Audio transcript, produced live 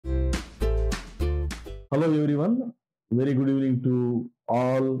Hello everyone. Very good evening to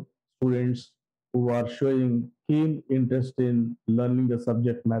all students who are showing keen interest in learning the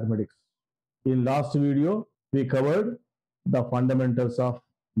subject mathematics. In last video, we covered the fundamentals of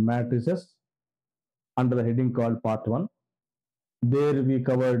matrices under the heading called part 1. There we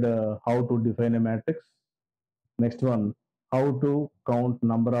covered how to define a matrix. Next one, how to count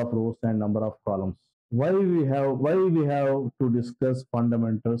number of rows and number of columns. Why we have to discuss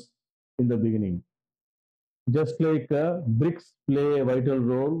fundamentals in the beginning? Just like bricks play a vital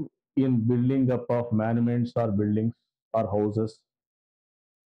role in building up of monuments or buildings or houses,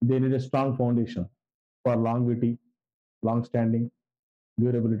 they need a strong foundation for longevity, long standing,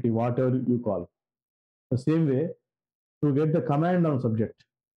 durability, whatever you call. The same way, to get the command on subject,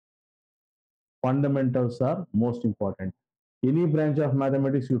 fundamentals are most important. Any branch of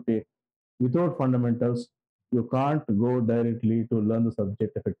mathematics you take, without fundamentals, you can't go directly to learn the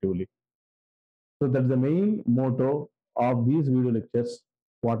subject effectively. So that's the main motto of these video lectures,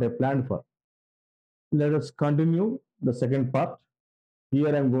 what I planned for. Let us continue the second part.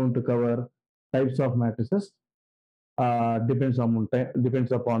 Here I'm going to cover types of matrices. Depends upon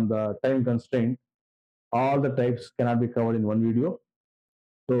the time constraint. All the types cannot be covered in one video.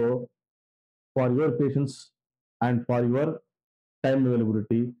 So for your patience and for your time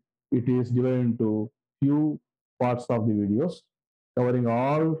availability, it is divided into few parts of the videos covering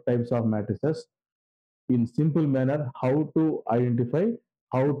all types of matrices in simple manner, how to identify,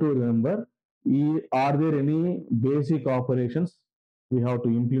 how to remember, are there any basic operations we have to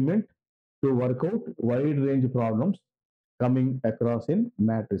implement to work out wide range problems coming across in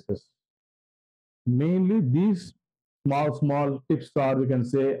matrices. Mainly these small tips, or we can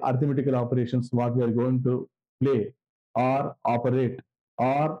say arithmetical operations, what we are going to play or operate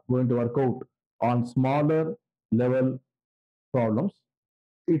or going to work out on smaller level problems.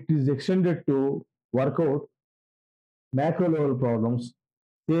 It is extended to work out macro level problems,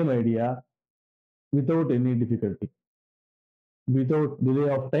 same idea, without any difficulty. Without delay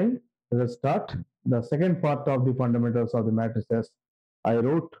of time, let us start. The second part of the fundamentals of the matrices, I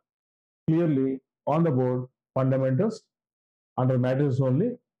wrote clearly on the board fundamentals under matrices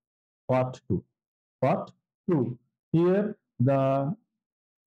only, part 2. Part 2. Here the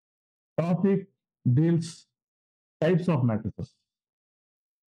topic deals types of matrices.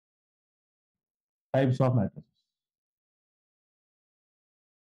 Types of matrices.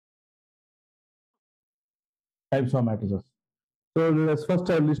 Types of matrices. So let's first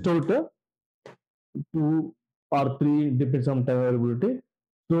list out 2 or 3, depends on time availability.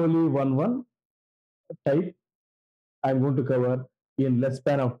 Slowly one type I'm going to cover in less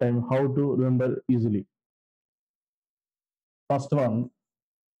span of time, how to remember easily. First one,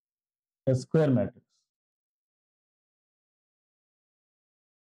 a square matrix.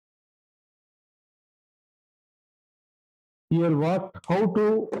 Here how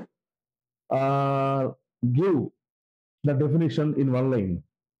to give the definition in one line.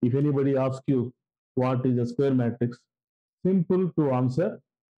 If anybody asks you what is a square matrix, simple to answer.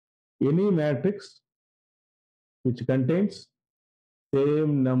 Any matrix which contains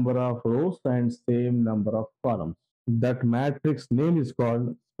same number of rows and same number of columns. That matrix name is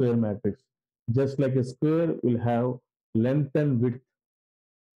called square matrix. Just like a square will have length and width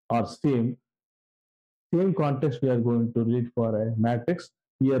are same context we are going to read for a matrix.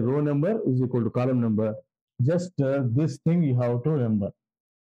 Here row number is equal to column number. Just this thing you have to remember.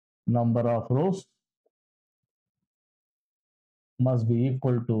 Number of rows must be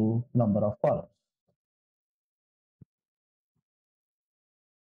equal to number of columns.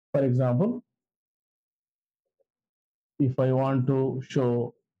 For example, if I want to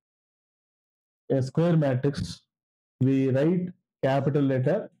show a square matrix, we write capital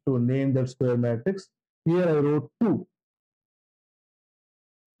letter to name that square matrix. Here I wrote 2.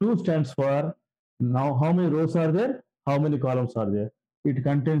 2 stands for now how many rows are there, how many columns are there. It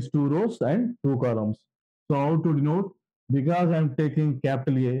contains 2 rows and 2 columns. So how to denote? Because I am taking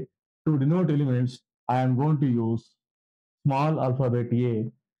capital A, to denote elements, I am going to use small alphabet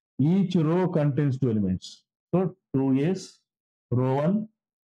A. Each row contains 2 elements. So 2 is row 1,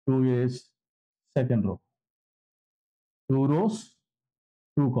 2 is second row. 2 rows,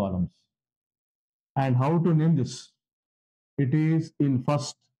 2 columns. And how to name this? It is in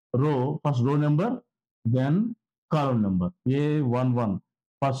first row number, then column number. A11,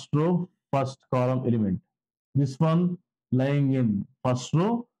 first row, first column element. This one lying in first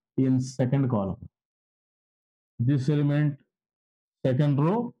row, in second column. This element, second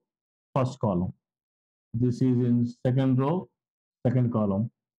row, first column. This is in second row, second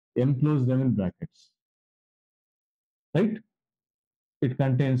column. Enclose them in brackets. Right? It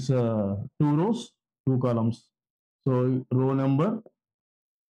contains 2 rows, two columns. So row number,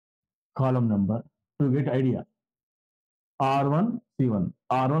 column number. To get idea, R1 C1,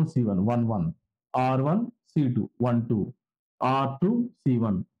 R1 C1 1 1, R1 C2 1 2, R2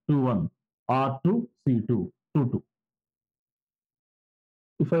 C1 2 1, R2 C2 2 2.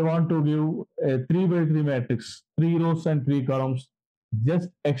 If I want to give a 3 by 3 matrix, 3 rows and 3 columns, just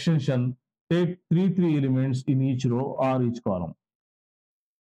extension, take 3 elements in each row or each column.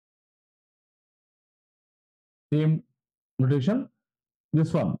 Same notation.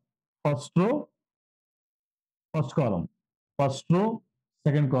 This one, first row, first column, first row,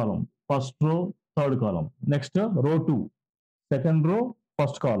 second column, first row, third column. Next, row 2, second row,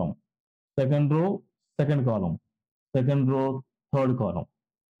 first column, second row, second column, second row, third column,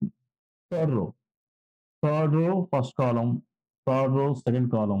 third row, third row, first column, third row,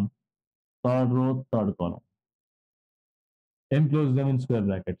 second column, third row, third column. Enclose them in square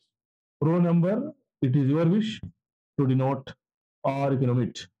brackets. Row number, it is your wish to denote or you can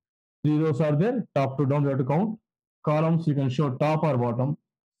omit. 3 rows are there, top to down, you have to count. Columns, you can show top or bottom.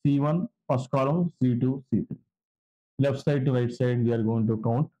 C1, first column, C2, C3. Left side to right side, we are going to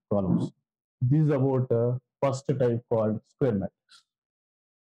count columns. This is about first type called square matrix.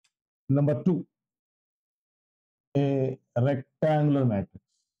 Number 2, a rectangular matrix.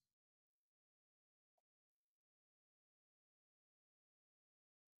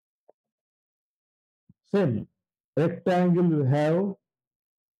 Same, rectangle will have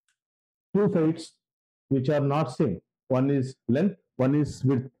two sides which are not same. One is length, one is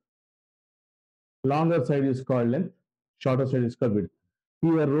width. Longer side is called length, shorter side is called width.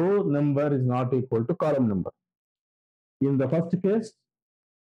 Here row number is not equal to column number. In the first case,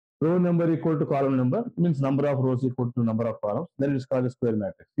 row number equal to column number means number of rows equal to number of columns. Then it is called a square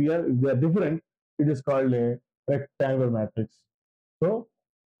matrix. Here, if they are different, it is called a rectangular matrix. So,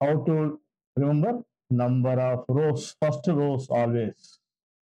 how to remember? Number of rows, first rows always.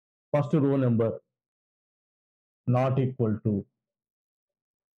 First row number not equal to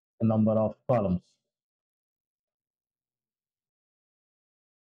the number of columns.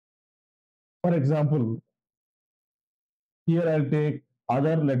 For example, here I'll take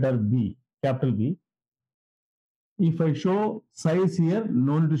other letter B, capital B. If I show size here,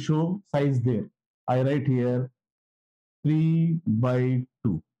 no need to show size there. I write here 3 by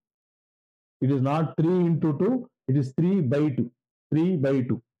 2. It is not 3 into 2, it is 3 by 2. 3 by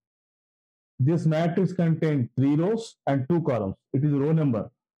 2. This matrix contains 3 rows and 2 columns. It is row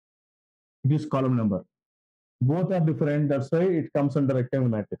number. It is column number. Both are different. That's why it comes under rectangle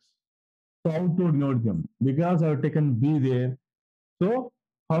matrix. So how to denote them? Because I have taken B there. So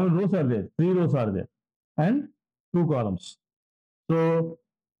how many rows are there? 3 rows are there. And 2 columns. So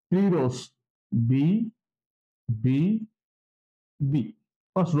 3 rows. B, B, B.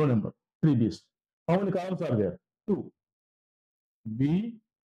 First row number. 3 B's. How many columns are there? 2. B,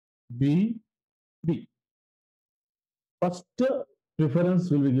 B, B. First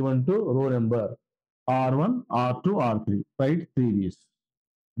preference will be given to row number R1, R2, R3. Write 3 B's.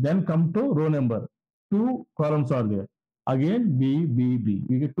 Then come to row number. 2 columns are there. Again B, B, B.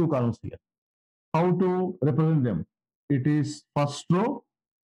 We get 2 columns here. How to represent them? It is first row,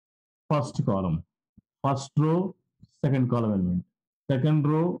 first column. First row, second column element. Second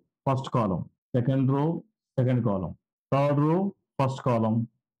row, first column. Second row, second column. Third row, first column.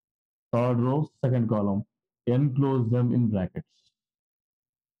 Third row, second column. Enclose them in brackets.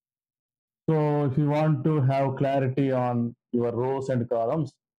 So if you want to have clarity on your rows and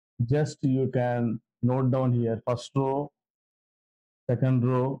columns, just you can note down here first row, second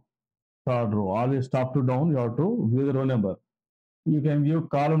row, third row. Always top to down, you have to give the row number. You can give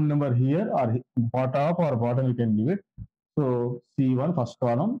column number here or top or bottom you can give it. So C1 first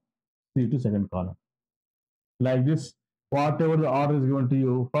column, C2 second column. Like this, whatever the order is given to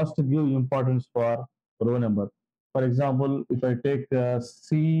you, first give importance for row number. For example, if I take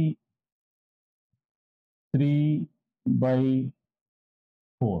C3 by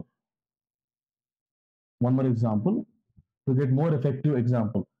 4. One more example to get more effective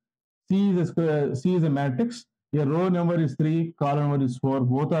example. C is a matrix. Your row number is 3, column number is 4.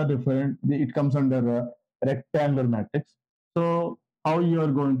 Both are different. It comes under a rectangular matrix. So how you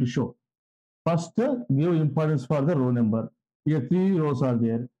are going to show? First, give importance for the row number. Here 3 rows are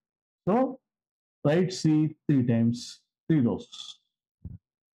there. So write C 3 times, 3 rows.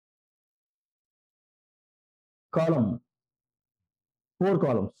 Column, 4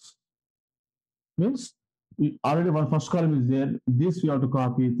 columns. Means already one first column is there. This we have to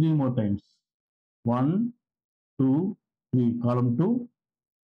copy 3 more times. 1, 2, 3. Column 2,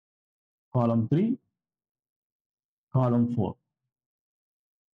 column 3, column 4.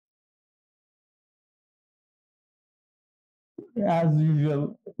 As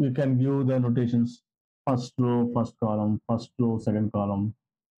usual, you can view the notations. First row, first column, first row, second column,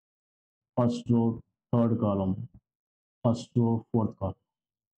 first row, third column, first row, fourth column,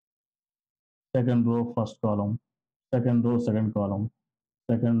 second row, first column, second row, second column,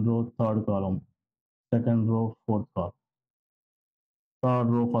 second row, third column, second row, fourth column, third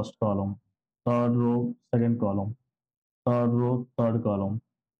row, first column, third row, second column, third row, third column,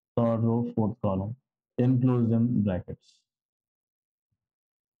 third row, fourth column. Enclose them brackets.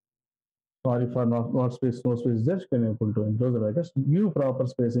 Sorry for not space, no space there. Can you able to enclose the brackets? Give proper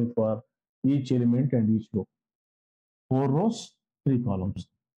spacing for each element and each row. 4 rows, 3 columns.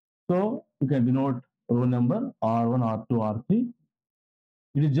 So you can denote row number R1, R2, R3.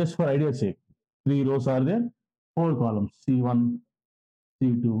 It is just for idea's sake. 3 rows are there, 4 columns C1,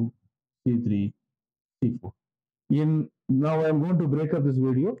 C2, C3, C4. In now I'm going to break up this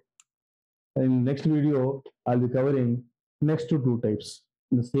video. In next video, I'll be covering next to two types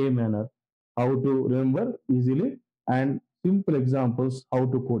in the same manner. How to remember easily and simple examples how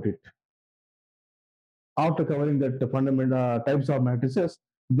to quote it. After covering that fundamental types of matrices,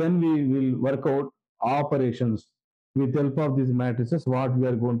 then we will work out operations with help of these matrices, what we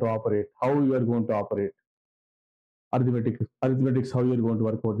are going to operate, how we are going to operate, arithmetics, how you are going to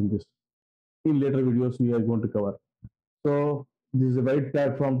work out in this. In later videos, we are going to cover. So this is a right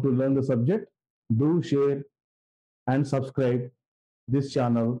platform to learn the subject. Do share and subscribe this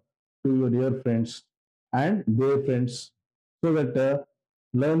channel to your dear friends and their friends so that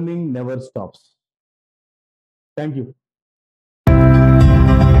learning never stops. Thank you.